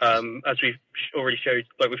 As we've already showed,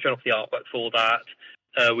 we've shown off the artwork for that.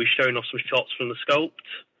 We've shown off some shots from the sculpt.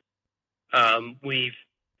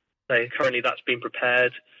 Currently that's been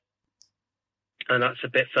prepared, and that's a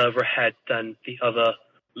bit further ahead than the other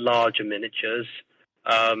larger miniatures.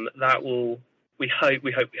 We hope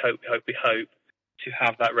to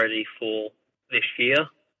have that ready for this year.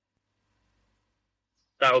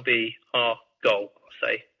 That would be our goal, I'll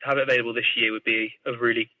say. To have it available this year would be a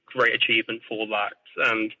really great achievement for that,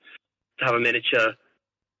 and to have a miniature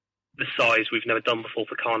the size we've never done before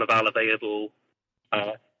for Carnival available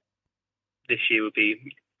this year would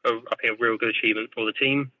be I think a real good achievement for the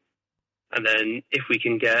team. And then if we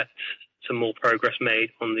can get some more progress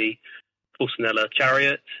made on the Pulcinella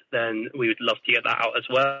Chariot, then we would love to get that out as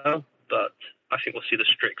well. But I think we'll see the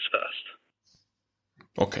Strix first.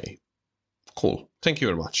 Okay, cool. Thank you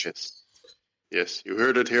very much. Yes, you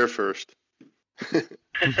heard it here first.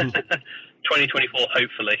 2024,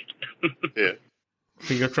 hopefully. Yeah.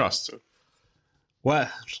 Finger crossed. Well,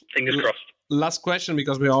 fingers crossed. Last question,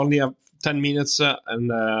 because we only have 10 minutes and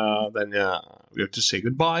then we have to say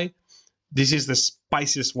goodbye. This is the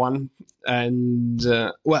spiciest one. And,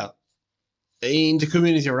 well, in the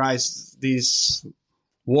community arises this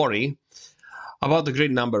worry about the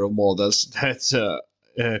great number of models that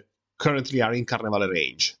currently are in Carnevale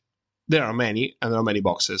range. There are many, and there are many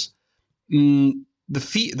boxes.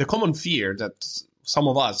 The common fear that some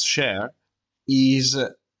of us share is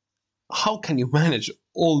how can you manage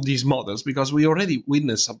all these models? Because we already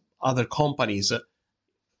witnessed other companies,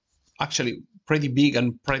 actually pretty big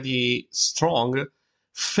and pretty strong,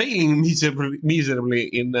 failing miserably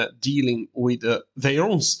in dealing with their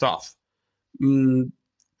own stuff. Can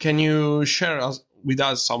you share with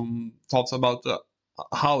us some thoughts about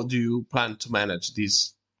how do you plan to manage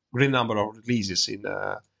this great number of releases in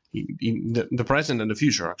the present and the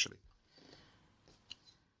future, actually?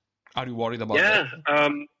 Are you worried about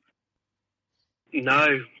that?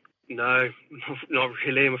 No, not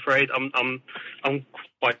really. I'm afraid I'm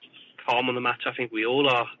quite calm on the matter. I think we all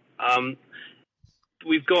are.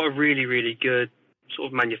 We've got a really, really good sort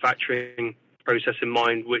of manufacturing process in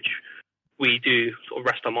mind, which we do sort of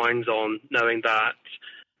rest our minds on, knowing that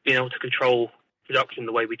being able to control production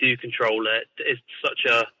the way we do control it is such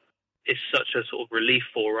a sort of relief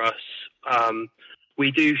for us.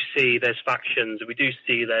 We do see there's factions, we do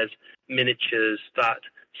see there's miniatures that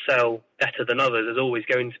sell better than others. There's always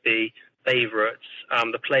going to be favourites.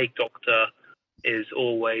 The Plague Doctor is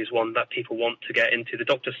always one that people want to get into. The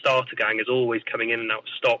Doctor Starter Gang is always coming in and out of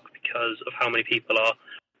stock because of how many people are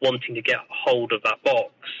wanting to get hold of that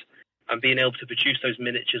box. And being able to produce those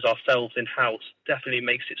miniatures ourselves in-house definitely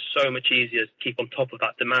makes it so much easier to keep on top of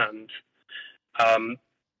that demand.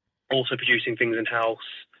 Also producing things in-house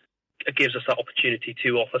gives us that opportunity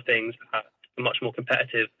to offer things at a much more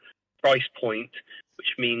competitive price point,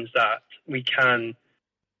 which means that we can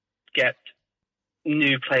get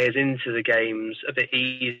new players into the games a bit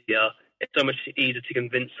easier. It's so much easier to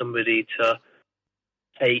convince somebody to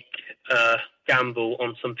take a gamble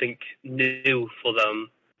on something new for them,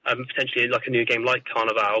 potentially like a new game like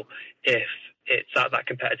Carnival, if it's at that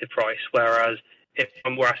competitive price. Whereas if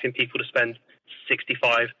we're asking people to spend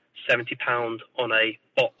 £65, £70 on a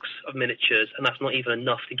box of miniatures, and that's not even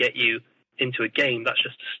enough to get you into a game, that's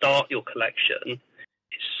just to start your collection,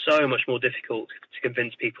 it's so much more difficult to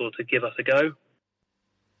convince people to give us a go.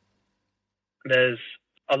 There's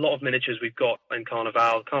a lot of miniatures we've got in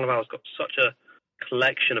Carnival. Carnival's got such a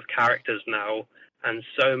collection of characters now, and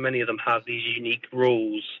so many of them have these unique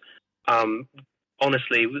rules.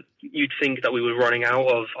 Honestly, you'd think that we were running out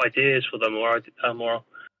of ideas for them or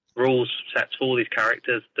rules sets for all these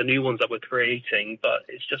characters, the new ones that we're creating, but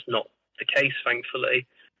it's just not the case, thankfully.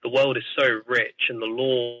 The world is so rich and the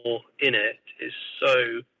lore in it is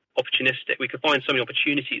so opportunistic. We could find so many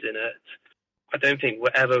opportunities in it. I don't think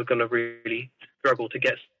we're ever going to really struggle to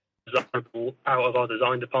get desirable out of our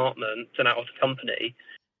design department and out of the company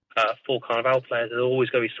for Carnival players. There's always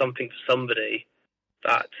going to be something for somebody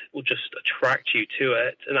that will just attract you to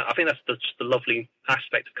it. And I think that's just the lovely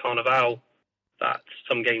aspect of Carnival that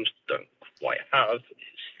some games don't quite have.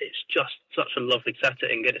 It's just such a lovely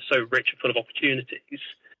setting, and it's so rich and full of opportunities.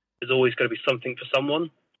 There's always going to be something for someone.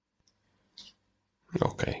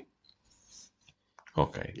 Okay.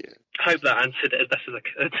 Yeah. I hope that answered it as best as I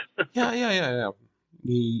could. Yeah.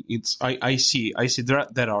 It's I see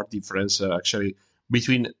there are differences actually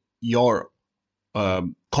between your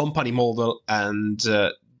company model and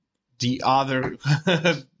the other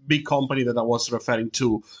big company that I was referring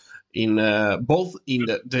to, in both in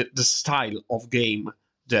the style of game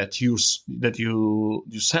that you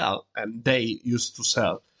sell and they used to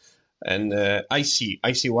sell. And I see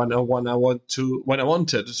when I wanted to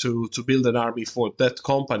build an army for that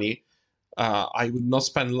company, I would not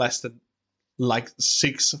spend less than like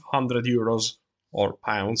 €600 or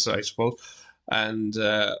pounds, I suppose. And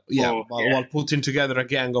while putting together a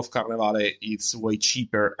gang of Carnevale, it's way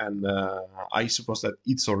cheaper, and I suppose that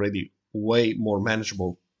it's already way more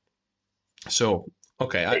manageable. So,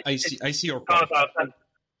 okay, I see your point.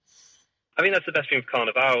 I think that's the best thing with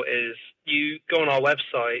Carnival is you go on our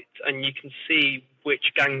website and you can see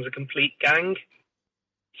which gang's a complete gang.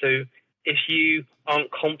 So if you aren't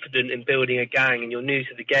confident in building a gang and you're new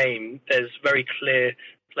to the game, there's very clear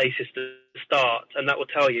places to start, and that will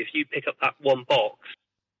tell you if you pick up that one box,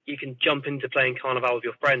 you can jump into playing Carnival with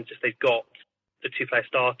your friends if they've got the 2-player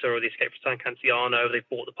starter or the Escape from San Canciano, or they've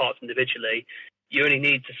bought the parts individually. You only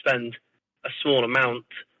need to spend a small amount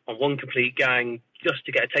on one complete gang just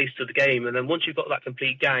to get a taste of the game, and then once you've got that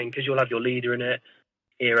complete gang, because you'll have your leader in it,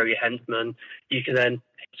 hero, your henchman, you can then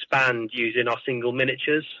expand using our single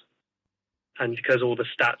miniatures. And because all the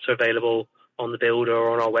stats are available on the builder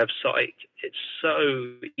or on our website, it's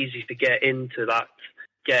so easy to get into that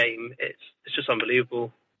game. It's just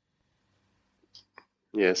unbelievable.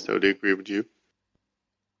 Yes, totally agree with you.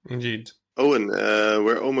 Indeed. Owen,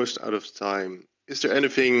 we're almost out of time. Is there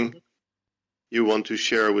anything you want to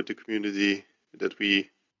share with the community that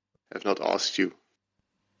we have not asked you?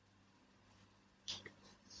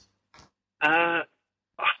 I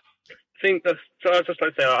think that's, so I just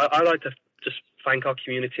like to say, I like to just thank our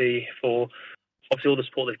community for obviously all the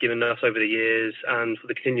support they've given us over the years and for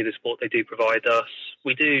the continued support they do provide us.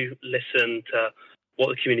 We do listen to what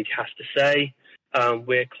the community has to say.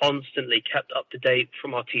 We're constantly kept up to date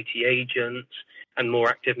from our TT agents and more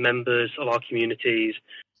active members of our communities,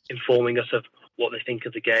 informing us of what they think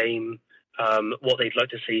of the game, what they'd like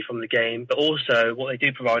to see from the game. But also what they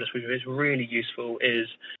do provide us with is really useful is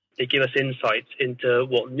they give us insights into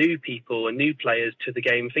what new people and new players to the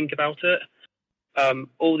game think about it.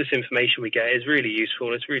 All this information we get is really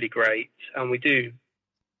useful. It's really great. And we do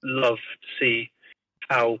love to see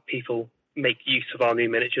how people make use of our new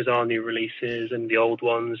miniatures, our new releases and the old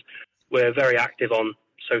ones. We're very active on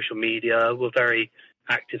social media. We're very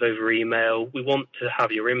active over email. We want to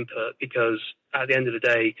have your input because at the end of the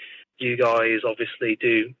day, you guys obviously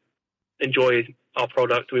do enjoy our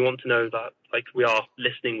product. We want to know that we are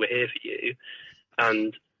listening, we're here for you.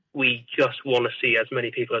 And we just want to see as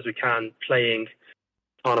many people as we can playing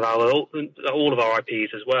Carnival, all of our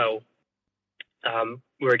IPs as well.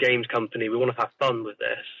 We're a games company. We want to have fun with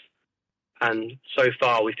this. And so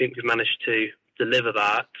far, we think we've managed to deliver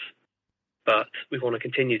that, but we want to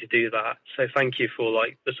continue to do that. So thank you for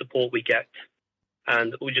the support we get.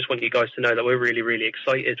 And we just want you guys to know that we're really, really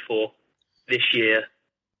excited for this year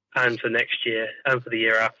and for next year and for the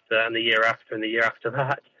year after and the year after and the year after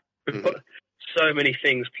that. We've got so many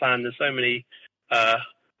things planned and so many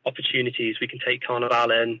opportunities we can take Carnival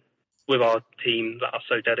in with our team that are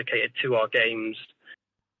so dedicated to our games.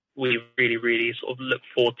 We really, really sort of look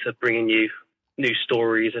forward to bringing you new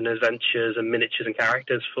stories and adventures and miniatures and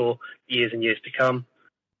characters for years and years to come,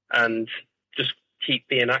 and just keep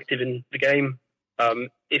being active in the game.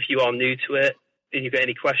 If you are new to it, if you've got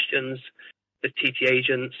any questions, the TT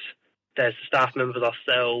agents, there's the staff members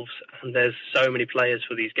ourselves, and there's so many players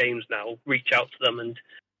for these games now. Reach out to them and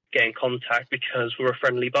get in contact because we're a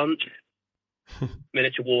friendly bunch.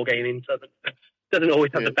 Miniature wargaming doesn't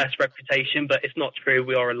always have the best reputation, but it's not true.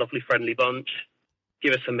 We are a lovely, friendly bunch.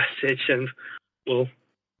 Give us a message and we'll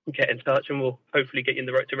get in touch and we'll hopefully get you in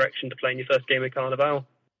the right direction to playing your first game of Carnival.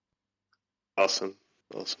 Awesome.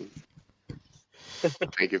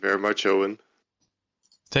 Thank you very much, Owen.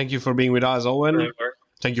 Thank you for being with us, Owen. No,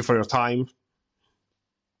 thank you for your time.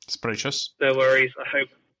 It's precious. No worries. I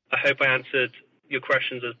hope I answered your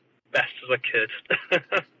questions as best as I could.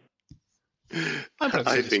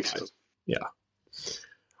 I think so. Yeah.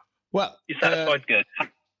 Well, you satisfied good.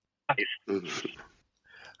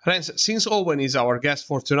 Rens, since Owen is our guest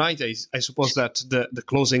for tonight, I suppose that the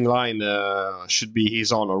closing line should be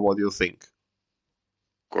his honor. What do you think?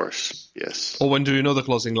 Of course, yes. Owen, do you know the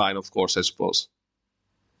closing line? Of course, I suppose.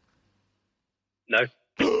 No.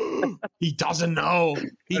 He doesn't know.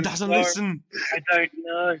 He doesn't listen. I don't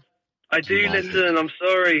know. I do listen. I'm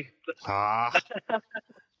sorry.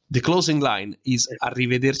 The closing line is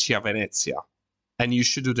Arrivederci a Venezia. And you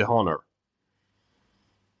should do the honor.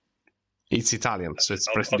 It's Italian, so it's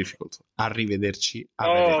pretty difficult. Arrivederci a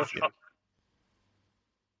Venezia.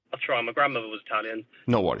 I'll try. My grandmother was Italian.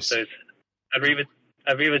 No worries. So it's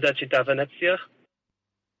Arrivederci da Venezia.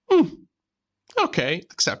 Okay,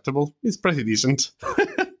 acceptable. It's pretty decent. I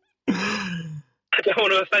don't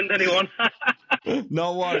want to offend anyone.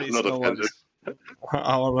 No worries. No worries.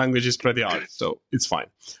 Our language is pretty hard, so it's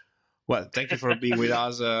fine. Well, thank you for being with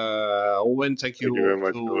us, Owen. Thank you very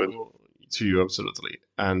much, Owen. To you, absolutely.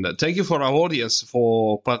 And thank you for our audience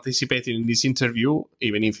for participating in this interview,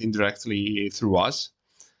 even if indirectly through us.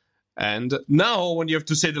 And now, when you have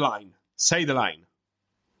to say the line, say the line.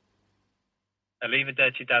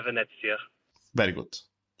 Arrivederci da Venezia. Very good.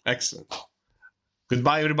 Excellent.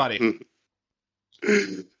 Goodbye, everybody.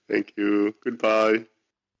 Thank you. Goodbye.